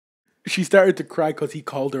she started to cry because he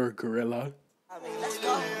called her a gorilla.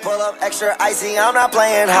 Pull up extra icy, I'm not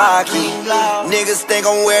playing hockey. Niggas think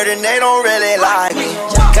I'm weird and they don't really like me.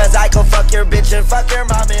 Cause I can fuck your bitch and fuck your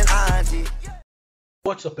mom and auntie.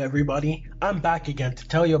 What's up everybody? I'm back again to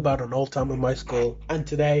tell you about an old time in my school. And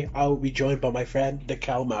today I will be joined by my friend, the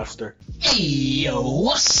KelMaster. Hey yo,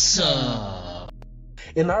 what's up?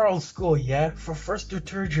 In our old school, yeah, for first through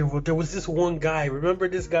third year, there was this one guy. Remember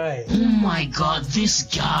this guy? Oh my god, this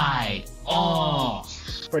guy. Oh.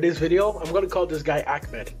 For this video, I'm gonna call this guy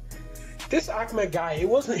Ahmed. This Ahmed guy, he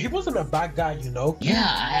wasn't a bad guy, you know?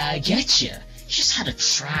 Yeah, I get you. He just had a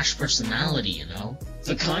trash personality, you know?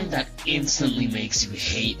 The kind that instantly makes you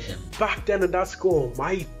hate him. Back then in that school,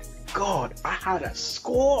 my god, I had a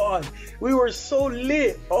squad. We were so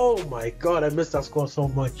lit. Oh my god, I missed that squad so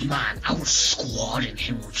much. Man, our squad and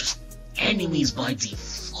him were just enemies by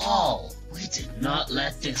default. We did not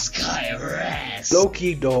let this guy rest. Low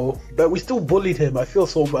key though, but we still bullied him. I feel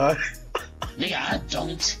so bad. Nigga, I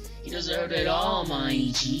don't. He deserved it all, my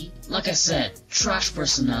G. Like I said, trash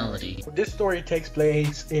personality. This story takes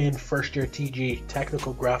place in first year TG,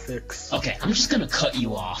 technical graphics. Okay, I'm just gonna cut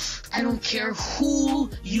you off. I don't care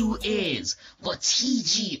who you is, but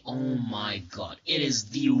TG, oh my god, it is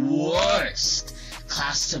the worst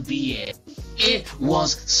class to be in. It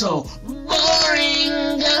was so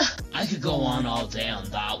boring! I could go on all day on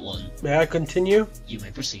that one. May I continue? You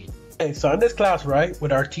may proceed. Okay, so in this class, right,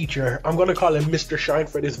 with our teacher, I'm gonna call him Mr. Shine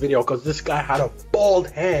for this video because this guy had a bald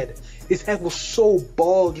head. His head was so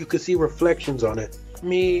bald you could see reflections on it.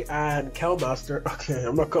 Me and KelMaster, okay,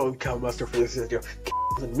 I'm not calling KelMaster for this video.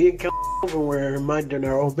 Me and KelMaster were minding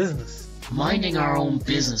our own business. Minding our own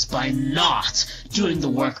business by not doing the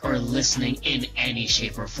work or listening in any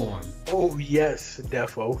shape or form. Oh yes,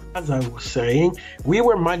 defo. As I was saying, we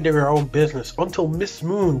were minding our own business until Miss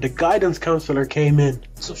Moon, the guidance counselor, came in.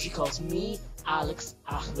 So she calls me, Alex,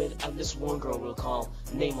 Ahmed, and this one girl we'll call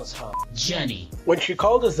nameless her, Jenny. When she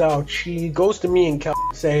called us out, she goes to me and Kel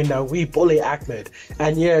saying that we bully Ahmed.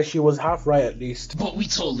 And yeah, she was half right at least. But we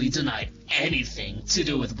totally denied anything to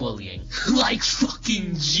do with bullying. Like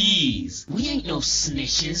fucking G's. We ain't no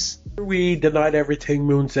snitches. We denied everything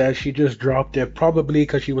Moon says. She just dropped it, probably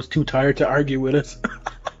because she was too tired to argue with us.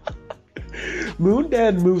 Moon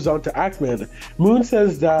then moves on to Ahmed. Moon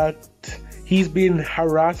says that he's been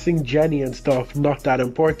harassing Jenny and stuff, not that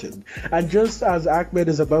important. And just as Ahmed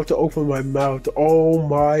is about to open my mouth, oh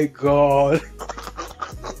my god.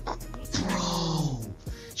 Bro,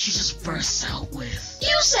 she just bursts out with,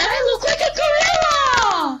 "You said I look like a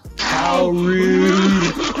gorilla!" How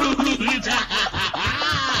rude.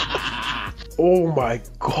 Oh my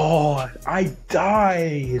god, I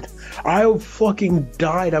died. I fucking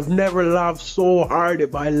died. I've never laughed so hard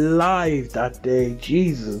in my life that day.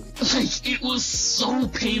 Jesus. Like, it was so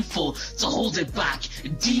painful to hold it back.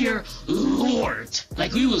 Dear Lord.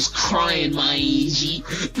 Like, we was crying, my G.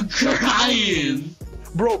 Crying.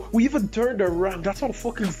 Bro, we even turned around. That's how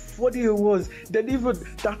fucking funny it was. Then even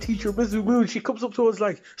that teacher, Miss Moon, she comes up to us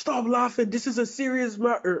like, "Stop laughing. This is a serious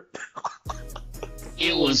matter."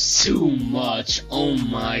 It was too much. Oh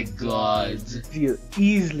my god.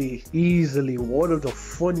 Easily one of the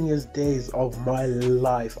funniest days of my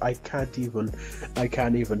life. I can't even.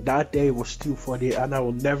 That day was too funny and I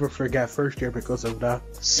will never forget first year because of that.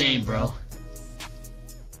 Same, bro.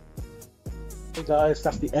 Hey guys,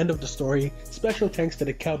 that's the end of the story. Special thanks to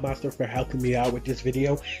the KelMaster for helping me out with this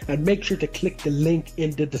video, and make sure to click the link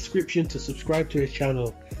in the description to subscribe to his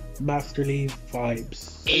channel,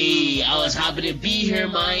 MasterlyVibes. Hey, I was happy to be here,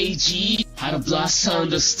 my G. Had a blast telling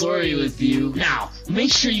the story with you. Now,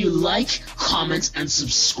 make sure you like, comment, and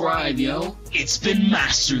subscribe, yo. It's been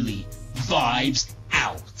Masterly Vibes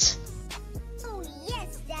out. Oh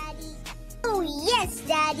yes, Daddy. Oh yes,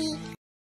 Daddy.